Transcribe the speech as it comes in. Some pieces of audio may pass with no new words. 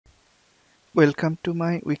Welcome to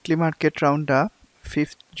my weekly market roundup,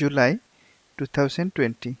 5th July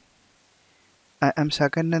 2020. I am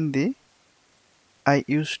Sagar Nandi. I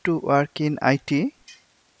used to work in IT.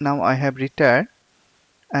 Now I have retired.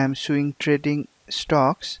 I am swing trading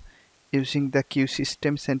stocks using the Q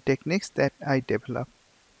systems and techniques that I developed.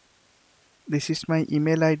 This is my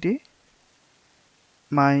email ID,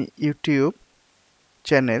 my YouTube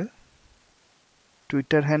channel,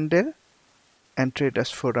 Twitter handle, and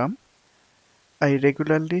traders forum. I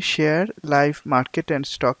regularly share live market and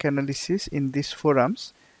stock analysis in these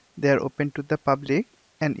forums. They are open to the public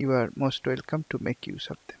and you are most welcome to make use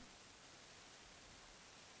of them.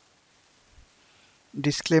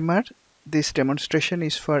 Disclaimer: this demonstration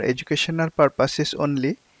is for educational purposes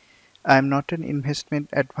only. I am not an investment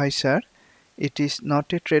advisor. It is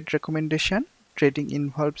not a trade recommendation. Trading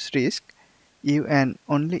involves risk. You and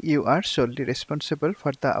only you are solely responsible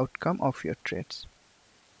for the outcome of your trades.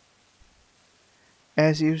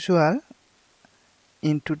 As usual,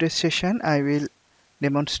 in today's session, I will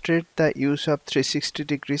demonstrate the use of 360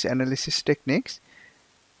 degrees analysis techniques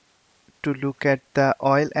to look at the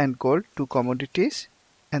oil and gold, two commodities,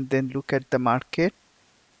 and then look at the market,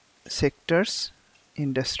 sectors,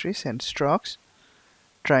 industries, and stocks,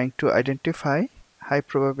 trying to identify high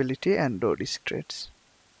probability and low risk trades.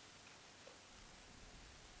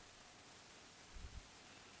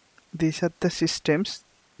 These are the systems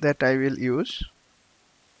that I will use.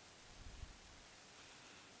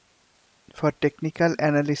 For technical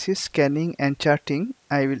analysis, scanning, and charting,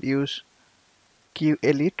 I will use Q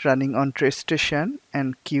Elite running on TradeStation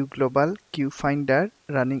and Q Global Q Finder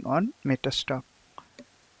running on Metastock.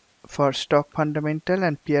 For stock fundamental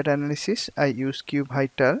and peer analysis, I use Q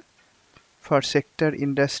Vital. For sector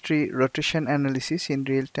industry rotation analysis in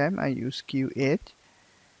real time, I use Q Edge.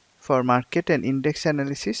 For market and index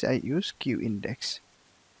analysis, I use Q Index.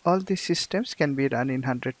 All these systems can be run in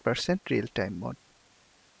 100% real-time mode.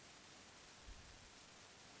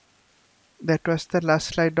 That was the last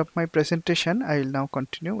slide of my presentation. I will now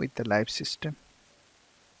continue with the live system.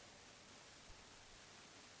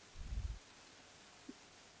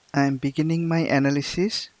 I am beginning my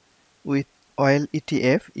analysis with oil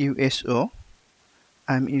ETF USO.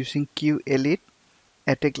 I am using Q Elite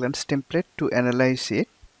at a glance template to analyze it.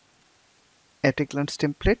 At a glance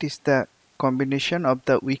template is the combination of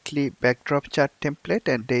the weekly backdrop chart template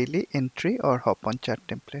and daily entry or hop-on chart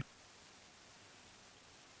template.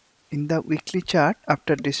 In the weekly chart,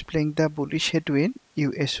 after displaying the bullish headwind,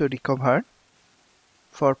 USO recovered.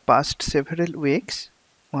 For past several weeks,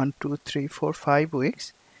 1, 2, 3, 4, 5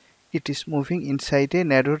 weeks, it is moving inside a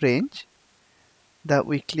narrow range. The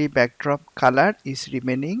weekly backdrop color is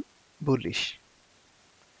remaining bullish.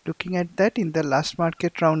 Looking at that, in the last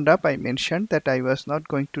market roundup, I mentioned that I was not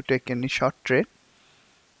going to take any short trade.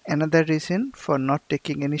 Another reason for not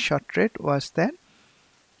taking any short trade was that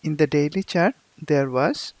in the daily chart, there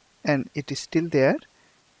was, and it is still there,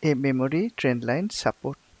 a memory trendline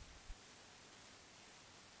support.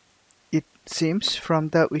 It seems from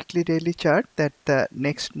the weekly daily chart that the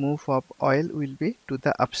next move of oil will be to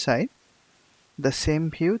the upside. The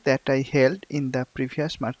same view that I held in the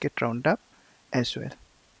previous market roundup as well.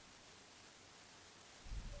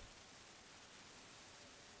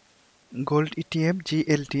 Gold ETF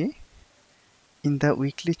GLD. In the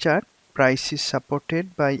weekly chart, price is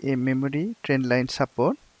supported by a memory trendline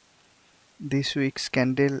support. This week's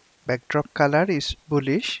candle backdrop color is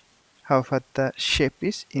bullish, however the shape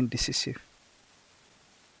is indecisive.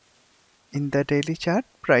 In the daily chart,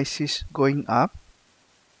 price is going up.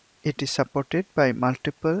 It is supported by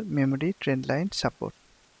multiple memory trendline support.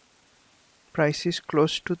 Price is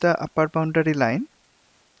close to the upper boundary line,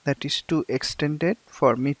 that is too extended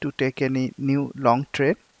for me to take any new long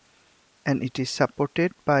trade, and it is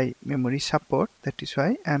supported by memory support. That is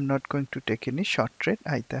why I am not going to take any short trade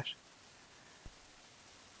either.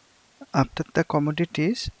 After the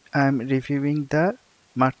commodities, I am reviewing the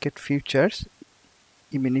market futures,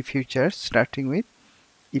 E-mini futures, starting with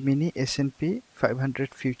E-mini S&P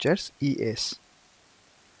 500 futures ES.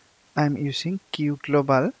 I am using Q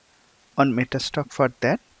Global on Metastock for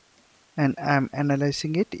that, and I am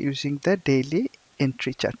analyzing it using the daily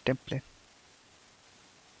entry chart template.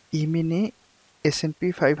 E-mini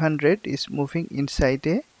S&P 500 is moving inside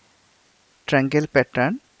a triangle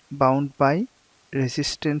pattern bound by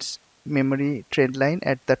resistance memory trend line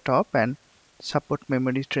at the top and support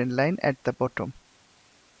memory trend line at the bottom.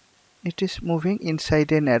 It is moving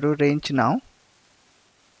inside a narrow range now.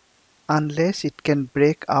 Unless it can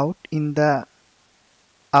break out in the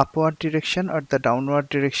upward direction or the downward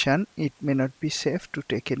direction, it may not be safe to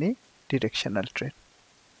take any directional trade.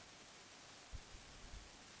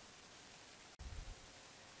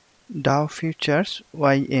 Dow futures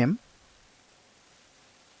YM.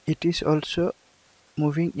 It is also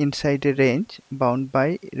moving inside a range bound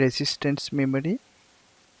by resistance memory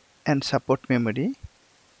and support memory.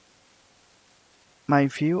 My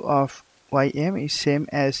view of YM is same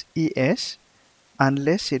as ES.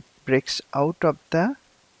 Unless it breaks out of the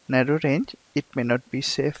narrow range, it may not be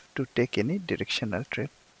safe to take any directional trade.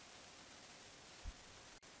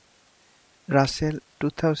 Russell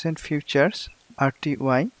 2000 futures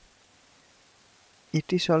RTY.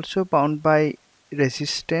 It is also bound by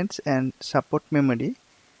resistance and support memory.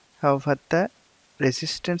 However, the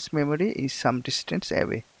resistance memory is some distance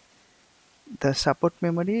away. The support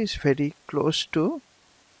memory is very close to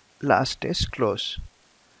last day's close.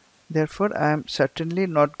 Therefore, I am certainly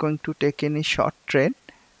not going to take any short trade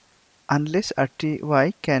unless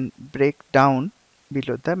RTY can break down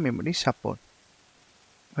below the memory support.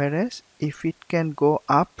 Whereas if it can go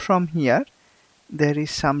up from here, there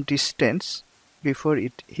is some distance before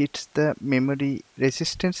it hits the memory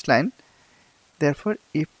resistance line. Therefore,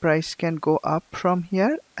 if price can go up from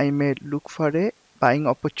here, I may look for a buying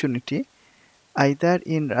opportunity either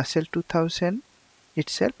in Russell 2000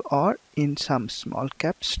 itself or in some small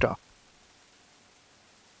cap stock.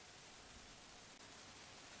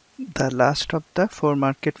 The last of the four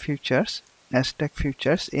market futures, Nasdaq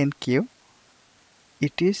futures NQ,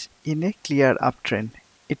 it is in a clear uptrend.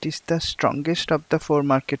 It is the strongest of the four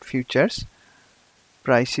market futures.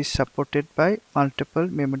 Price is supported by multiple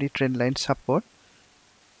memory trendline support.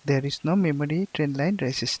 There is no memory trendline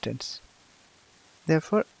resistance.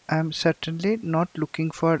 Therefore, I am certainly not looking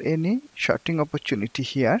for any shorting opportunity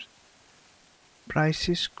here. Price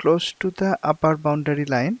is close to the upper boundary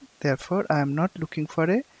line. Therefore, I am not looking for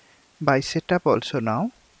a buy setup also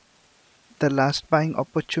now. The last buying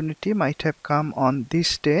opportunity might have come on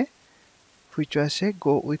this day, which was a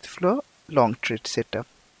go with flow long trade setup.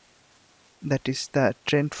 That is the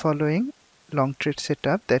trend following long trade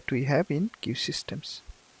setup that we have in Q systems.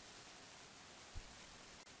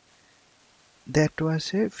 That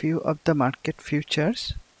was a view of the market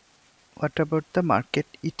futures. What about the market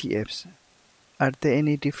ETFs? Are they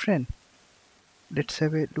any different? Let's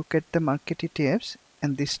have a look at the market ETFs,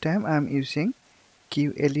 and this time I am using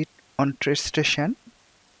Q Elite on TradeStation.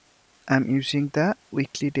 I am using the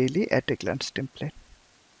weekly daily at a glance template.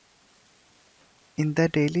 In the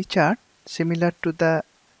daily chart, similar to the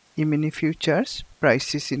E-mini futures,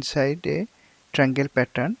 price is inside a triangle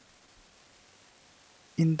pattern.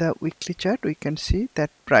 In the weekly chart, we can see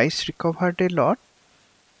that price recovered a lot,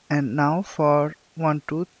 and now for 1,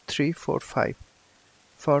 2, 3, 4, 5.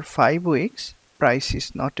 For 5 weeks, price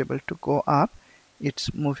is not able to go up.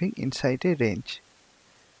 It's moving inside a range.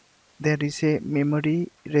 There is a memory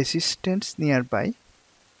resistance nearby.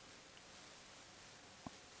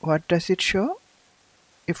 What does it show?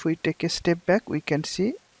 If we take a step back, we can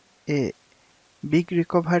see a big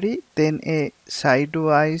recovery, then a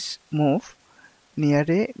sidewise move near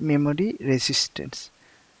a memory resistance.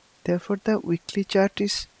 Therefore, the weekly chart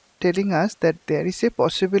is telling us that there is a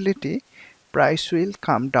possibility price will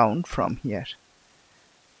come down from here.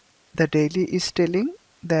 The daily is telling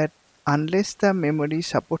that unless the memory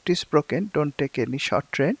support is broken, don't take any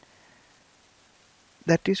short trade.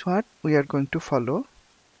 That is what we are going to follow.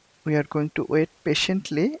 We are going to wait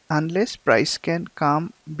patiently unless price can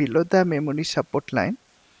come below the memory support line,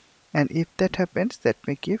 and if that happens, that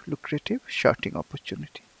may give lucrative shorting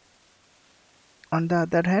opportunity. On the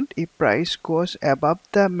other hand, if price goes above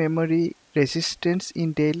the memory resistance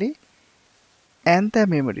in daily and the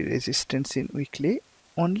memory resistance in weekly,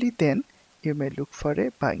 only then you may look for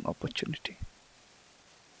a buying opportunity.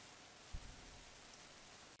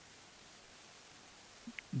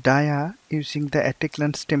 Dia using the at a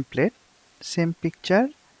glance template, same picture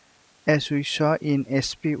as we saw in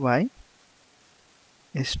SPY,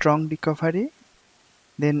 a strong recovery,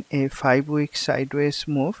 then a 5-week sideways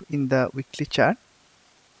move in the weekly chart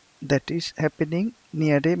that is happening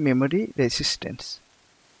near a memory resistance.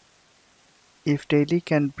 If daily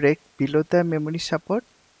can break below the memory support,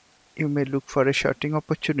 you may look for a shorting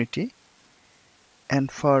opportunity, and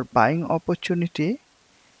for buying opportunity,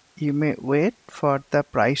 you may wait for the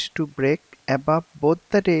price to break above both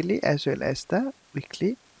the daily as well as the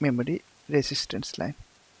weekly memory resistance line.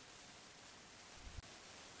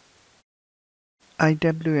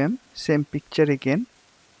 IWM, same picture again,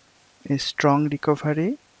 a strong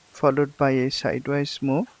recovery followed by a sideways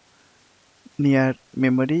move near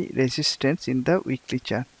memory resistance in the weekly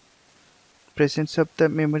chart. Presence of the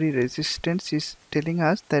memory resistance is telling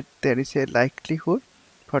us that there is a likelihood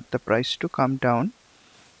for the price to come down.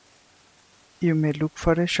 You may look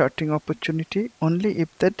for a shorting opportunity only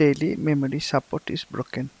if the daily memory support is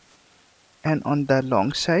broken. And on the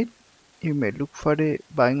long side, you may look for a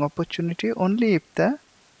buying opportunity only if the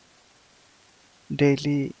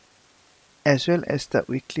daily as well as the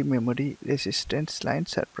weekly memory resistance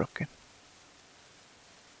lines are broken.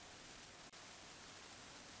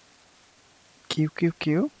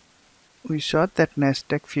 QQQ, we saw that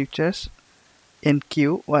Nasdaq futures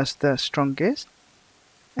NQ was the strongest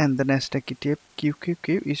and the Nasdaq ETF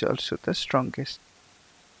QQQ is also the strongest.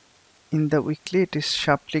 In the weekly it is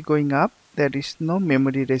sharply going up, there is no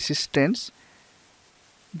memory resistance,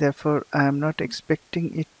 therefore I am not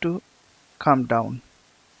expecting it to come down.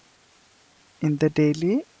 In the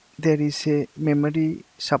daily there is a memory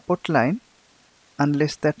support line.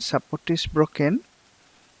 Unless that support is broken,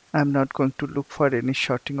 I am not going to look for any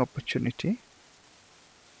shorting opportunity.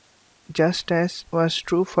 Just as was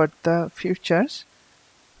true for the futures,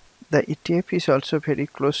 the ETF is also very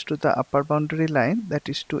close to the upper boundary line, that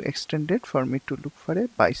is too extended for me to look for a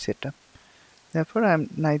buy setup. Therefore, I am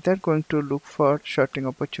neither going to look for shorting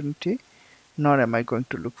opportunity nor am I going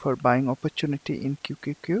to look for buying opportunity in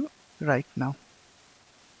QQQ right now.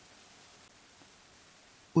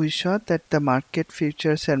 We saw that the market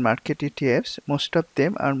futures and market ETFs, most of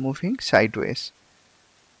them are moving sideways.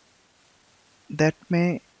 That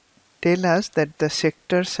may tell us that the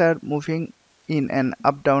sectors are moving in an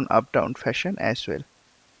up-down fashion as well.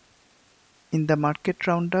 In the market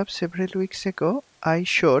roundup several weeks ago, I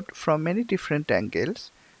showed from many different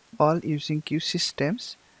angles, all using Q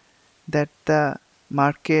systems, that the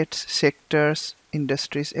markets, sectors,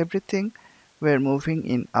 industries, everything were moving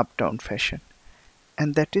in up-down fashion.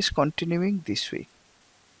 And that is continuing this week.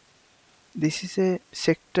 This is a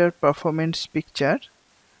sector performance picture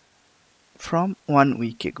from 1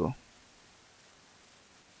 week ago.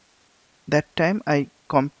 That time I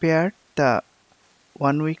compared the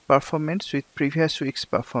 1 week performance with previous week's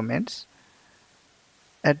performance.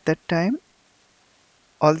 At that time,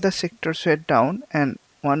 all the sectors were down, and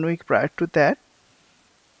 1 week prior to that,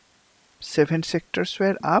 7 sectors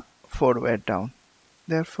were up, 4 were down.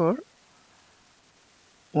 Therefore,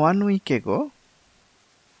 1 week ago,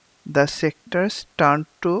 the sectors turned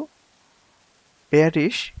to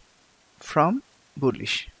bearish from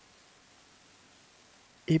bullish.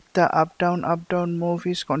 If the up-down move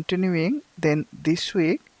is continuing, then this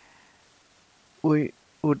week we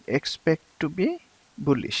would expect to be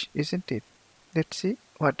bullish, isn't it? Let's see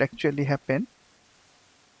what actually happened.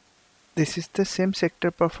 This is the same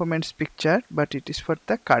sector performance picture, but it is for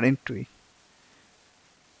the current week.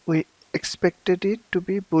 We expected it to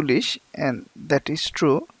be bullish, and that is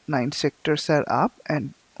true. 9 sectors are up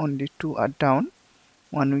and only 2 are down.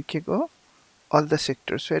 1 week ago, all the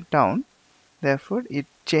sectors were down. Therefore, it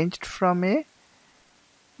changed from a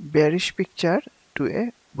bearish picture to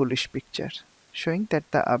a bullish picture, showing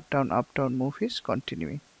that the up-down move is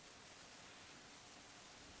continuing.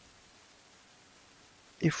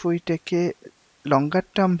 If we take a longer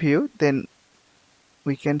term view, then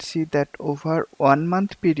we can see that over 1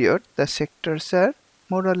 month period, the sectors are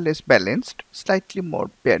more or less balanced, slightly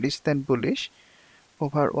more bearish than bullish.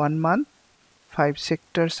 Over 1 month, 5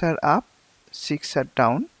 sectors are up, 6 are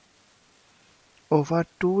down. Over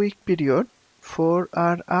 2-week period, 4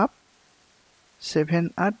 are up,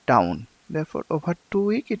 7 are down. Therefore, over 2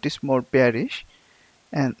 weeks it is more bearish,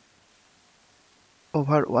 and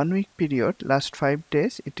over 1 week period, last 5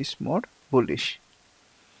 days, it is more bullish.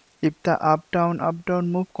 If the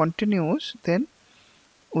up-down move continues, then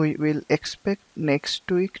we will expect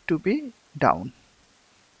next week to be down.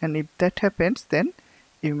 And if that happens, then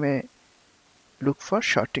you may look for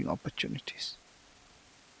shorting opportunities.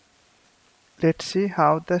 Let's see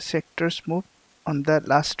how the sectors moved on the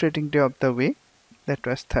last trading day of the week. That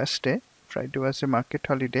was Thursday. Friday was a market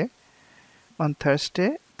holiday. On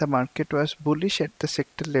Thursday, the market was bullish at the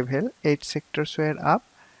sector level. 8 sectors were up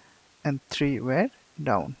and 3 were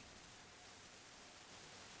down.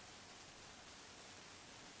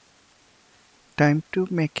 Time to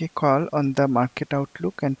make a call on the market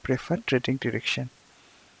outlook and preferred trading direction.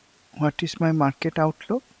 What is my market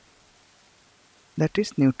outlook? That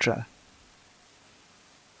is neutral.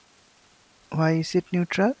 Why is it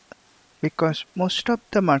neutral? Because most of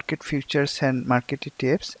the market futures and market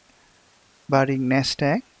ETFs, barring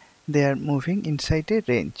Nasdaq, they are moving inside a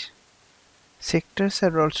range. Sectors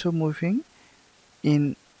are also moving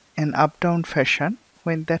in an up-down fashion.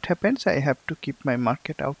 When that happens, I have to keep my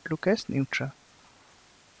market outlook as neutral.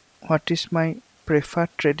 What is my preferred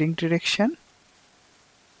trading direction?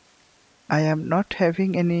 I am not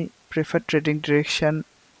having any preferred trading direction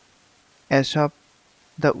as of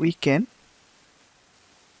the weekend.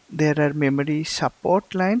 There are memory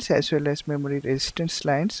support lines as well as memory resistance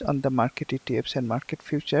lines on the market ETFs and market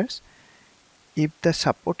futures. If the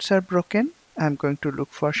supports are broken, I'm going to look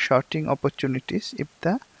for shorting opportunities. If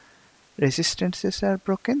the resistances are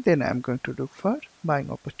broken, then I'm going to look for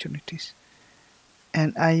buying opportunities.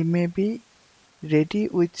 And I may be ready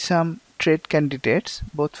with some trade candidates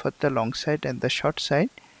both for the long side and the short side,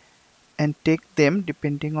 and take them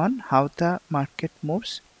depending on how the market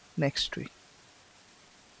moves next week.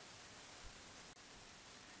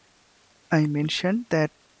 I mentioned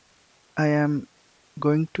that I am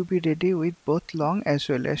going to be ready with both long as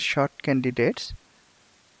well as short candidates.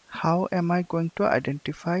 How am I going to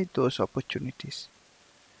identify those opportunities?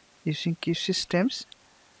 Using Q systems,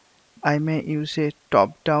 I may use a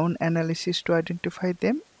top-down analysis to identify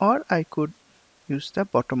them, or I could use the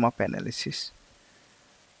bottom-up analysis.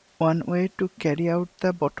 One way to carry out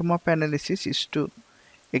the bottom-up analysis is to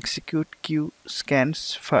execute Q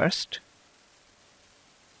scans first.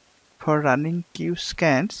 For running Q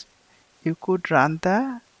scans, you could run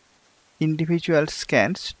the individual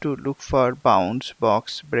scans to look for bounce,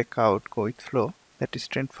 box, breakout, go with flow, that is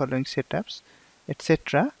trend following setups,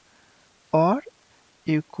 etc. Or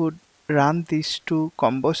you could run these two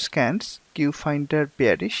combo scans, Q finder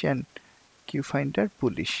bearish and Q finder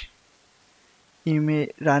bullish. You may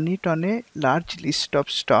run it on a large list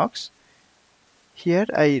of stocks. Here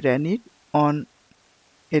I ran it on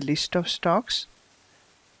a list of stocks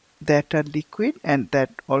that are liquid and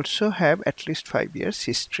that also have at least 5 years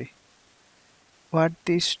history. What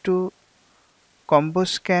these two combo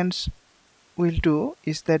scans will do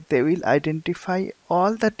is that they will identify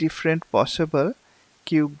all the different possible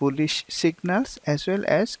Q bullish signals as well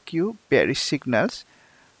as Q bearish signals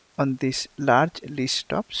on this large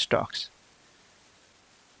list of stocks.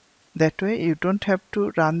 That way you don't have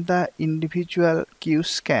to run the individual Q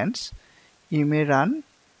scans. You may run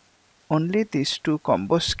only these two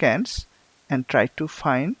combo scans and try to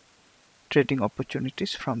find trading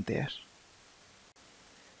opportunities from there.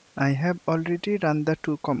 I have already run the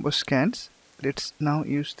two combo scans. Let's now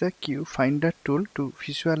use the Q Finder tool to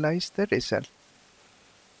visualize the result.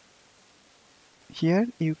 Here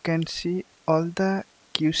you can see all the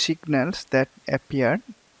Q signals that appeared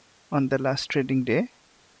on the last trading day,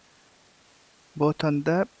 both on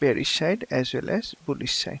the bearish side as well as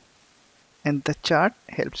bullish side. And the chart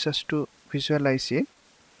helps us to visualize it.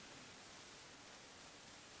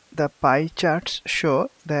 The pie charts show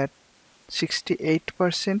that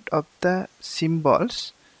 68% of the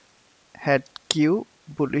symbols had Q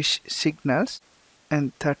bullish signals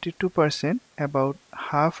and 32%, about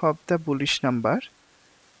half of the bullish number,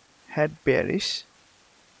 had bearish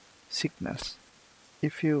signals.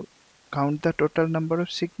 If you count the total number of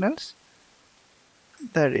signals,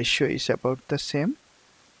 the ratio is about the same,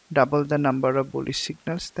 double the number of bullish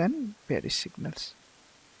signals than bearish signals.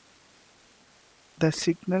 The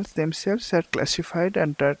signals themselves are classified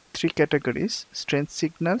under three categories: strength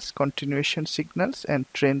signals, continuation signals, and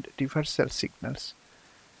trend reversal signals.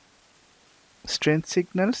 Strength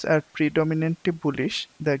signals are predominantly bullish.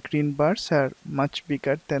 The green bars are much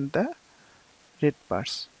bigger than the red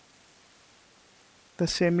bars. The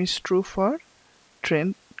same is true for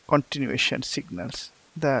trend continuation signals.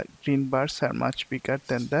 The green bars are much bigger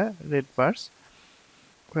than the red bars.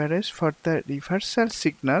 Whereas for the reversal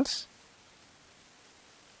signals,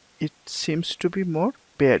 it seems to be more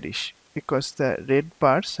bearish because the red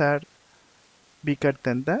bars are bigger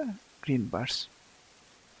than the green bars.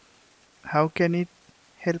 How can it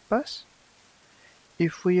help us?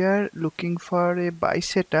 If we are looking for a buy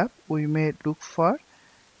setup, we may look for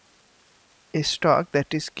a stock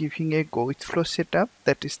that is giving a go with flow setup,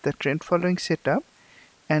 that is the trend following setup,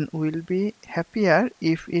 and we'll be happier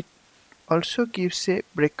if it also gives a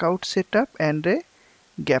breakout setup and a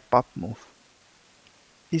gap up move.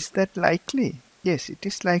 Is that likely? Yes, it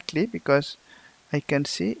is likely because I can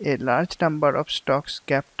see a large number of stocks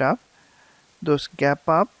gapped up. Those gap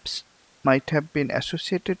ups might have been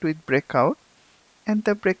associated with breakout, and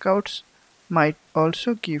the breakouts might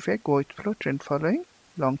also give a go with flow trend following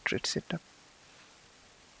long trade setup.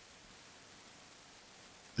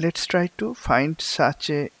 Let's try to find such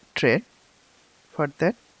a trade. For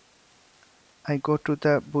that, I go to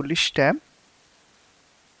the bullish tab.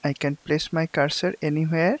 I can place my cursor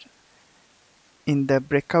anywhere in the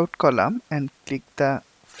breakout column and click the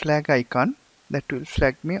flag icon. That will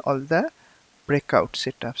flag me all the breakout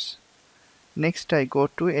setups. Next, I go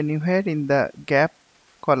to anywhere in the gap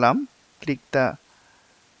column, click the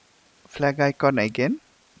flag icon again.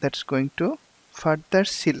 That's going to further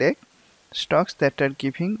select stocks that are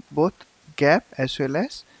giving both gap as well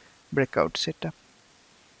as breakout setup.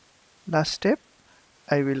 Last step,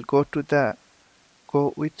 I will go to the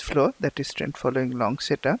go with flow, that is trend following long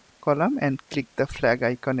setup column, and click the flag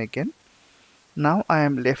icon again. Now I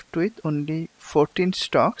am left with only 14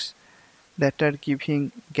 stocks that are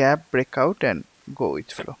giving gap, breakout and go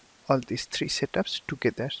with flow. All these three setups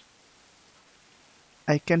together.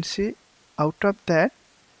 I can see out of that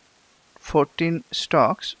 14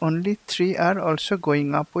 stocks, only 3 are also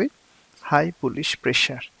going up with high bullish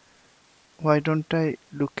pressure. Why don't I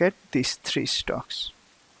look at these 3 stocks?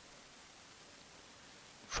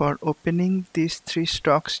 For opening these 3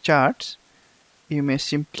 stocks charts, you may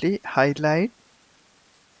simply highlight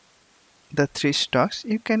the 3 stocks.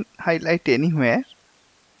 You can highlight anywhere,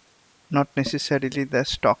 not necessarily the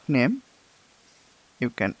stock name.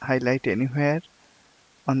 You can highlight anywhere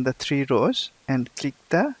on the 3 rows and click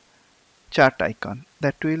the chart icon.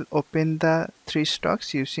 That will open the 3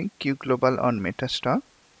 stocks using Q Global on MetaStock.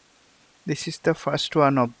 This is the first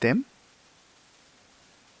one of them,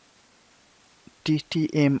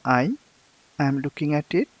 TTMI. I am looking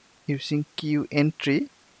at it using Q entry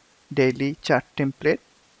daily chart template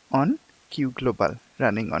on Q Global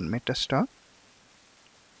running on MetaStock.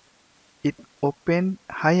 It opened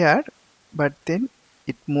higher, but then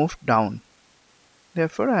it moved down.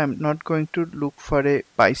 Therefore, I am not going to look for a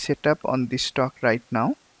buy setup on this stock right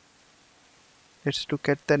now. Let's look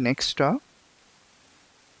at the next stock,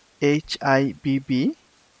 HIBB.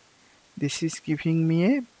 This is giving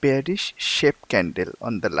me a bearish shape candle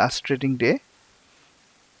on the last trading day.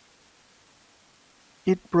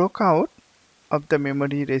 It broke out of the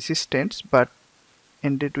memory resistance but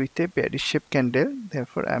ended with a bearish shape candle.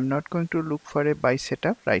 Therefore, I am not going to look for a buy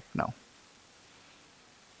setup right now.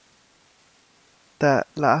 The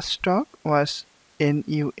last stock was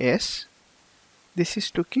NUS. This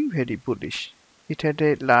is looking very bullish. It had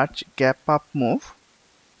a large gap up move.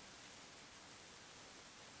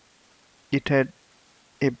 It had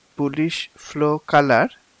a bullish flow color.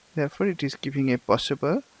 Therefore, it is giving a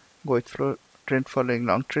possible go with flow trend following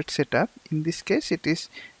long trade setup. In this case, it is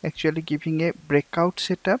actually giving a breakout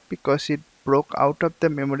setup because it broke out of the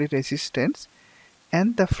memory resistance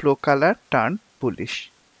and the flow color turned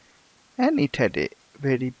bullish. And it had a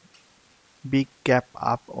very big gap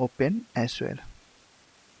up open as well.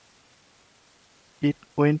 It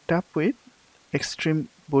went up with extreme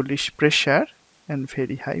bullish pressure and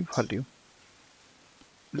very high volume.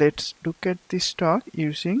 Let's look at this stock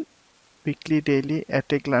using weekly daily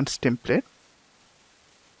at a glance template.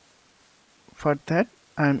 For that,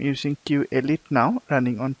 I am using Q Elite now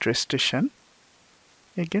running on TradeStation.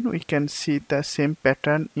 Again, we can see the same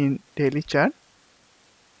pattern in daily chart,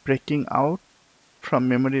 breaking out from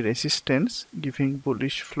memory resistance, giving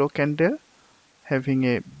bullish flow candle, having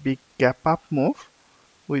a big gap up move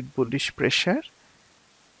with bullish pressure,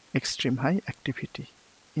 extreme high activity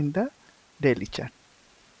in the daily chart.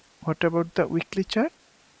 What about the weekly chart?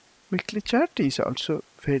 Weekly chart is also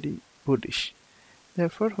very bullish.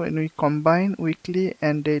 Therefore, when we combine weekly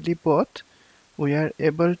and daily both, we are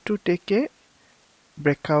able to take a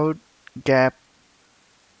breakout gap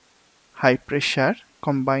high pressure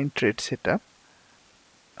combined trade setup.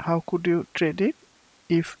 How could you trade it?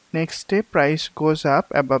 If next day price goes up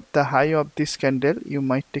above the high of this candle, you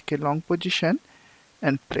might take a long position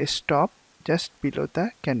and place stop just below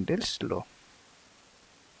the candle's low.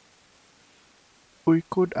 We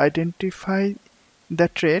could identify the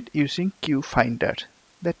trade using Q Finder.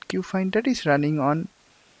 That Q Finder is running on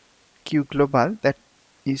Q Global, that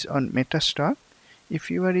is on MetaStock. If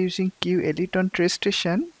you are using Q Elite on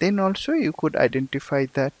TradeStation, then also you could identify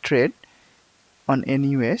the trade on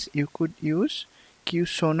NUS. You could use Q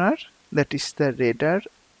Sonar, that is the radar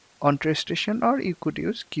on TradeStation, or you could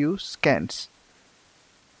use Q Scans.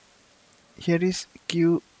 Here is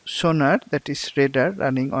Q Sonar, that is radar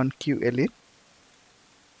running on Q Elite.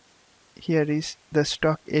 Here is the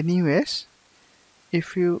stock NUS.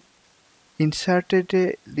 If you inserted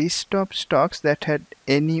a list of stocks that had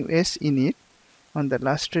NUS in it on the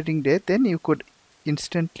last trading day, then you could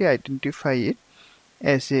instantly identify it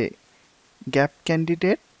as a gap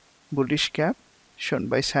candidate, bullish gap shown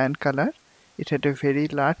by cyan color. It had a very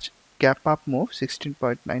large gap up move,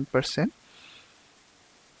 16.9%.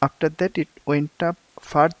 After that, it went up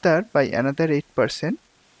further by another 8%,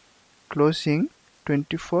 closing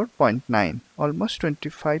 24.9, almost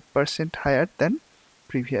 25% higher than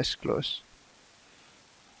previous close.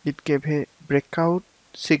 It gave a breakout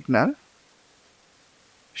signal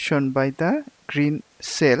shown by the green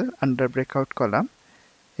cell under breakout column,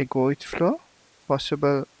 a go with flow,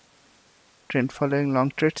 possible trend following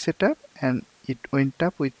long trade setup, and it went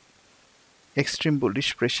up with extreme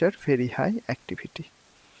bullish pressure, very high activity.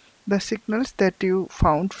 The signals that you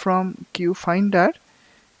found from Q Finder,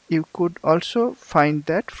 you could also find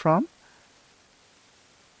that from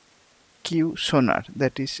Q sonar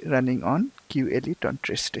that is running on Q Elite on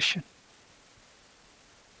TradeStation.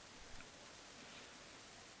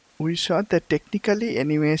 We saw that technically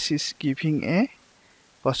NUS is giving a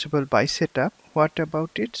possible buy setup. What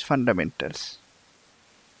about its fundamentals?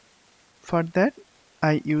 For that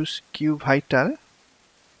I use Q Vital.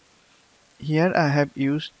 Here I have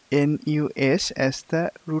used NUS as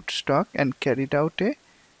the root stock and carried out a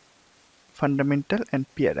fundamental and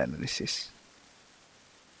peer analysis.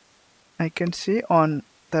 I can see on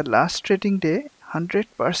the last trading day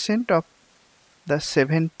 100% of the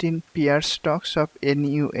 17 peer stocks of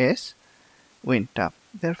NUS went up.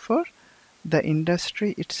 Therefore, the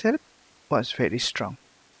industry itself was very strong.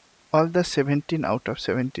 All the 17 out of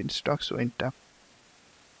 17 stocks went up.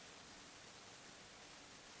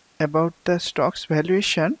 About the stock's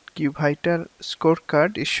valuation, QVital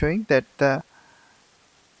scorecard is showing that the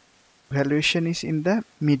valuation is in the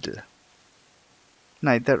middle,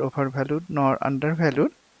 neither overvalued nor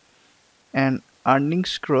undervalued, and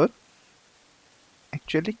earnings growth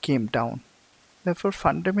actually came down. Therefore,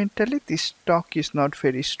 fundamentally, this stock is not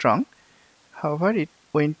very strong. However, it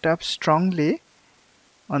went up strongly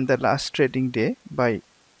on the last trading day by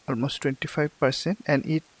almost 25%, and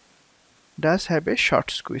it does have a short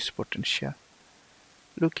squeeze potential.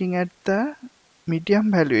 Looking at the medium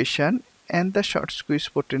valuation and the short squeeze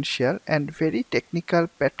potential and very technical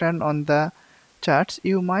pattern on the charts,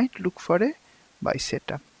 you might look for a buy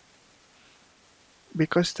setup.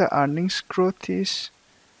 Because the earnings growth is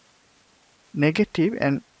negative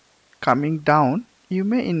and coming down, you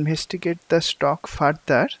may investigate the stock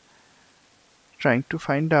further, trying to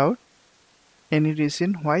find out any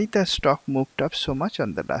reason why the stock moved up so much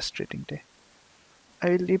on the last trading day.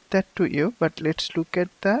 I will leave that to you, but let's look at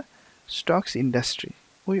the stocks industry.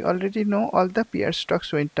 We already know all the peer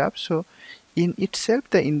stocks went up, so in itself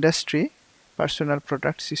the industry, personal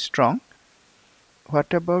products, is strong.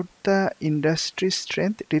 What about the industry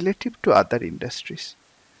strength relative to other industries?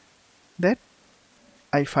 That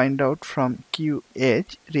I find out from Q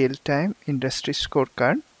Edge real-time industry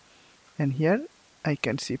scorecard, and here I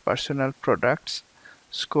can see personal products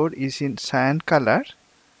score is in cyan color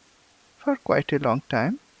for quite a long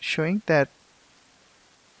time, showing that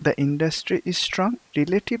the industry is strong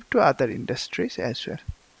relative to other industries as well.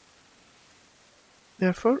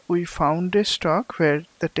 Therefore, we found a stock where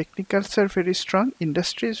the technicals are very strong,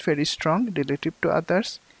 industry is very strong relative to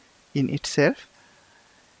others in itself,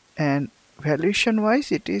 and valuation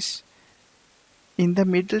wise it is in the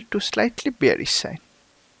middle to slightly bearish side.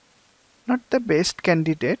 Not the best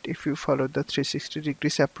candidate if you follow the 360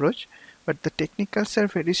 degrees approach, but the technicals are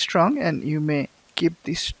very strong and you may keep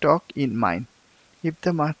this stock in mind. If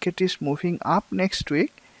the market is moving up next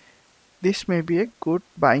week, this may be a good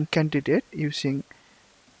buying candidate using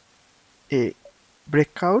a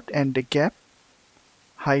breakout and a gap,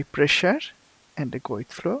 high pressure and a go with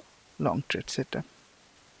flow long trade setup.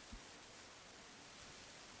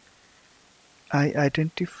 I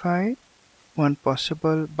identified one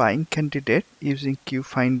possible buying candidate using Q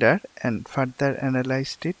Finder and further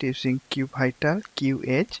analyzed it using Q Vital, Q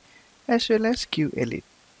Edge as well as Q Elite.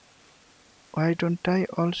 Why don't I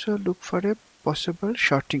also look for a possible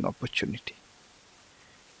shorting opportunity?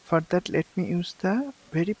 For that, let me use the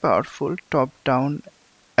very powerful top-down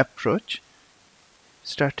approach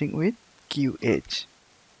starting with Q Edge.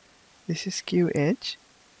 This is Q Edge.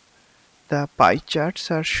 The pie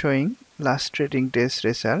charts are showing last trading day's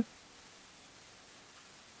result.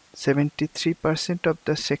 73% of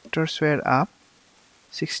the sectors were up,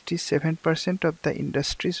 67% of the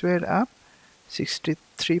industries were up,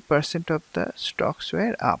 63% of the stocks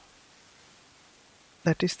were up.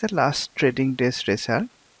 That is the last trading day's result,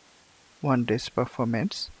 1 day's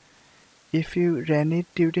performance. If you ran it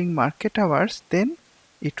during market hours, then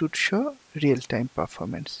it would show real-time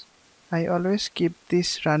performance. I always keep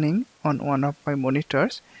this running on one of my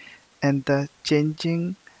monitors, and the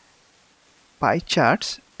changing pie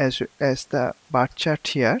charts as the bar chart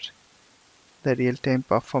here, the real-time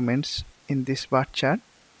performance in this bar chart,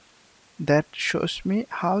 that shows me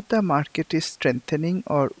how the market is strengthening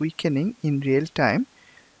or weakening in real time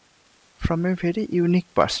from a very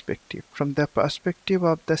unique perspective, from the perspective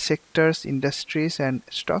of the sectors, industries and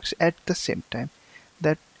stocks at the same time.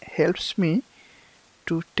 That helps me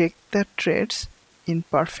to take the trades in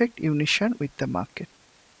perfect unison with the market.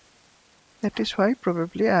 That is why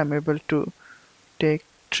probably I am able to take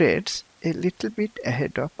trades a little bit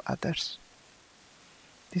ahead of others.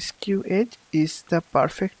 This Q Edge is the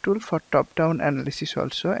perfect tool for top-down analysis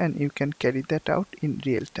also, and you can carry that out in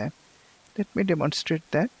real time. Let me demonstrate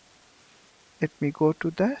that. Let me go to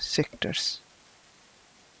the sectors.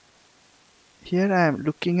 Here I am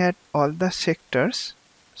looking at all the sectors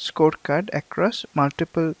scorecard across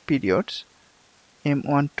multiple periods,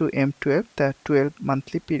 M1 to M12, the 12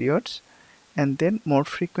 monthly periods, and then more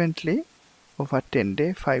frequently over 10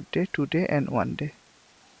 day, 5 day, 2 day and 1 day.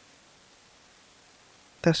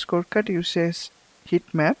 The scorecard uses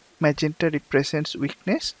heat map. Magenta represents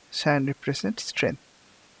weakness, cyan represents strength.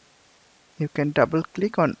 You can double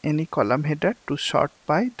click on any column header to sort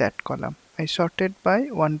by that column. I sorted by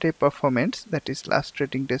 1 day performance, that is last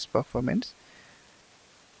trading day's performance.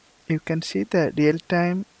 You can see the real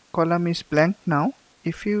time column is blank now.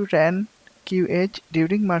 If you ran QH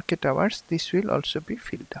during market hours, this will also be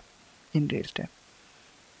filled up in real time.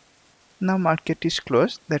 Now market is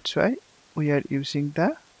closed, that's why we are using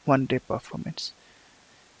the 1 day performance.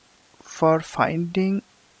 For finding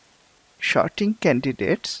shorting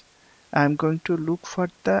candidates, I am going to look for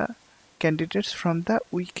the candidates from the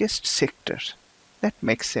weakest sector. That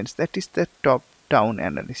makes sense. That is the top-down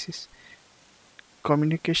analysis.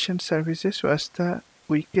 Communication services was the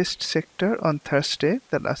weakest sector on Thursday,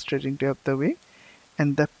 the last trading day of the week,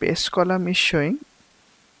 and the pace column is showing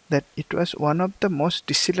that it was one of the most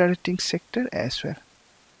decelerating sector as well.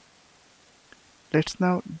 Let's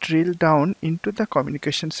now drill down into the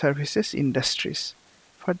communication services industries.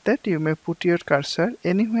 For that, you may put your cursor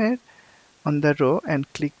anywhere on the row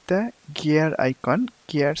and click the gear icon.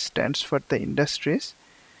 Gear stands for the industries.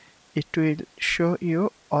 It will show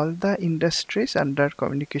you all the industries under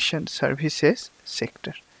communication services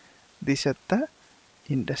sector. These are the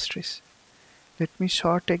industries. Let me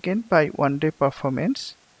sort again by 1 day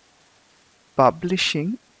performance.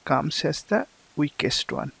 Publishing comes as the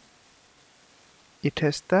weakest one. It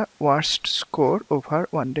has the worst score over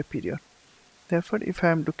 1 day period. Therefore, if I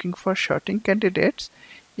am looking for shorting candidates,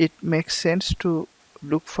 it makes sense to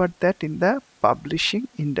look for that in the publishing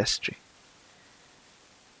industry.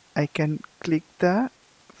 I can click the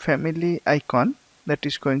family icon that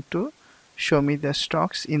is going to show me the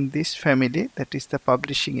stocks in this family, that is the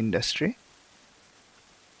publishing industry.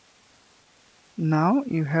 Now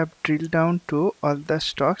you have drilled down to all the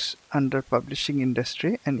stocks under publishing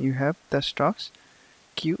industry and you have the stocks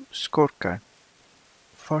Q scorecard.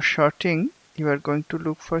 For shorting, you are going to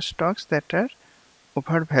look for stocks that are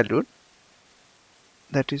overvalued,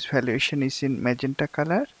 that is valuation is in magenta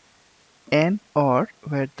color, and or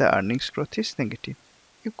where the earnings growth is negative.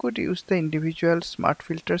 You could use the individual smart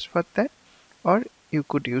filters for that, or you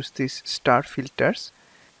could use these star filters.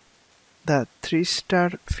 The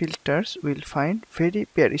 3-star filters will find very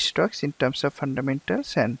bearish stocks in terms of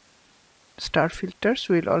fundamentals, and star filters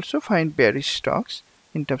will also find bearish stocks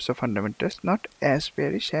in terms of fundamentals, not as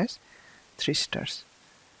bearish as 3 stars.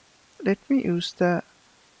 Let me use the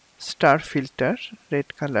star filter,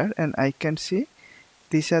 red color, and I can see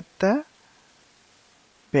these are the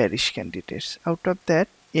bearish candidates. Out of that,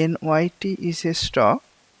 NYT is a stock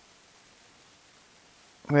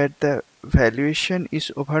where the valuation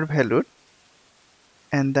is overvalued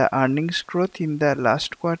and the earnings growth in the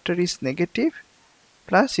last quarter is negative,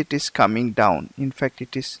 plus it is coming down. In fact,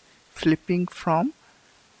 it is flipping from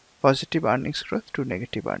positive earnings growth to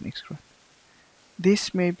negative earnings growth.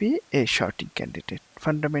 This may be a shorting candidate.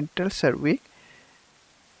 Fundamentals are weak,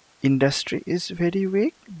 industry is very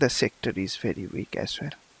weak, the sector is very weak as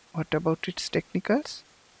well. What about its technicals?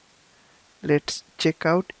 Let's check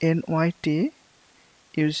out NYT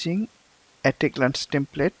using at a glance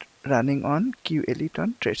template running on QElite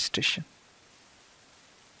on TradeStation.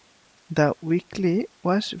 The weekly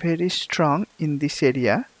was very strong in this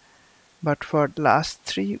area, but for last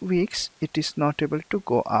 3 weeks it is not able to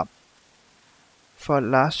go up. For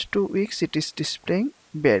last 2 weeks it is displaying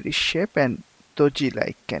bearish shape and doji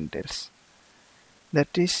like candles.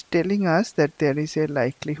 That is telling us that there is a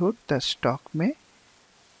likelihood the stock may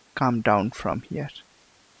come down from here.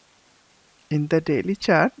 In the daily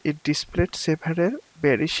chart, it displayed several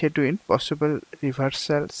bearish headwind possible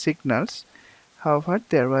reversal signals. However,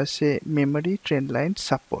 there was a memory trendline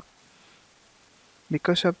support.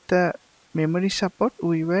 Because of the memory support,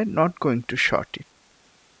 we were not going to short it.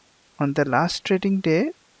 On the last trading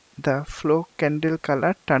day, the flow candle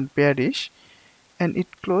color turned bearish and it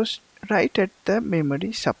closed right at the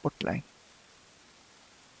memory support line.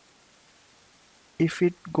 If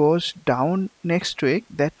it goes down next week,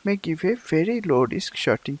 that may give a very low risk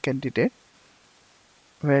shorting candidate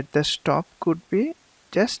where the stop could be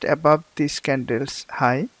just above this candle's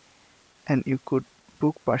high and you could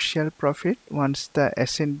book partial profit once the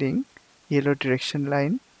ascending yellow direction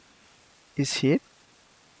line is hit.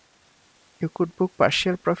 You could book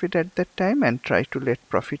partial profit at that time and try to let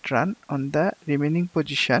profit run on the remaining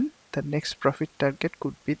position. The next profit target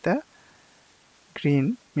could be the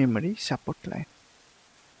green memory support line.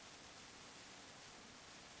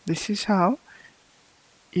 This is how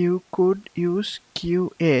you could use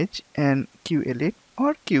QH and QElite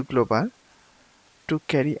or QGlobal to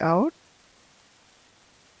carry out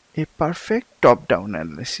a perfect top-down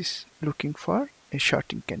analysis looking for a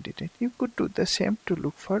shorting candidate. You could do the same to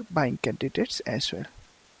look for buying candidates as well.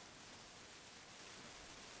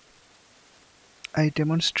 I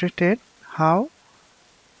demonstrated how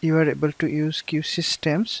you are able to use Q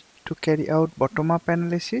systems to carry out bottom-up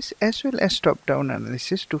analysis as well as top-down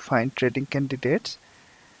analysis to find trading candidates.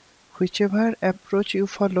 Whichever approach you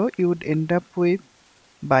follow, you would end up with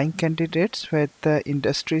buying candidates where the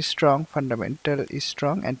industry is strong, fundamental is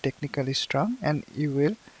strong, and technical is strong, and you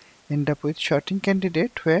will end up with shorting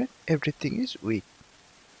candidate where everything is weak.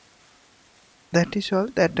 That is all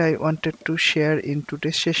that I wanted to share in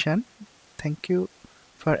today's session. Thank you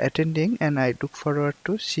for attending, and I look forward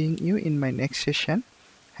to seeing you in my next session.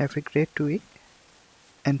 Have a great week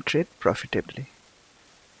and trade profitably.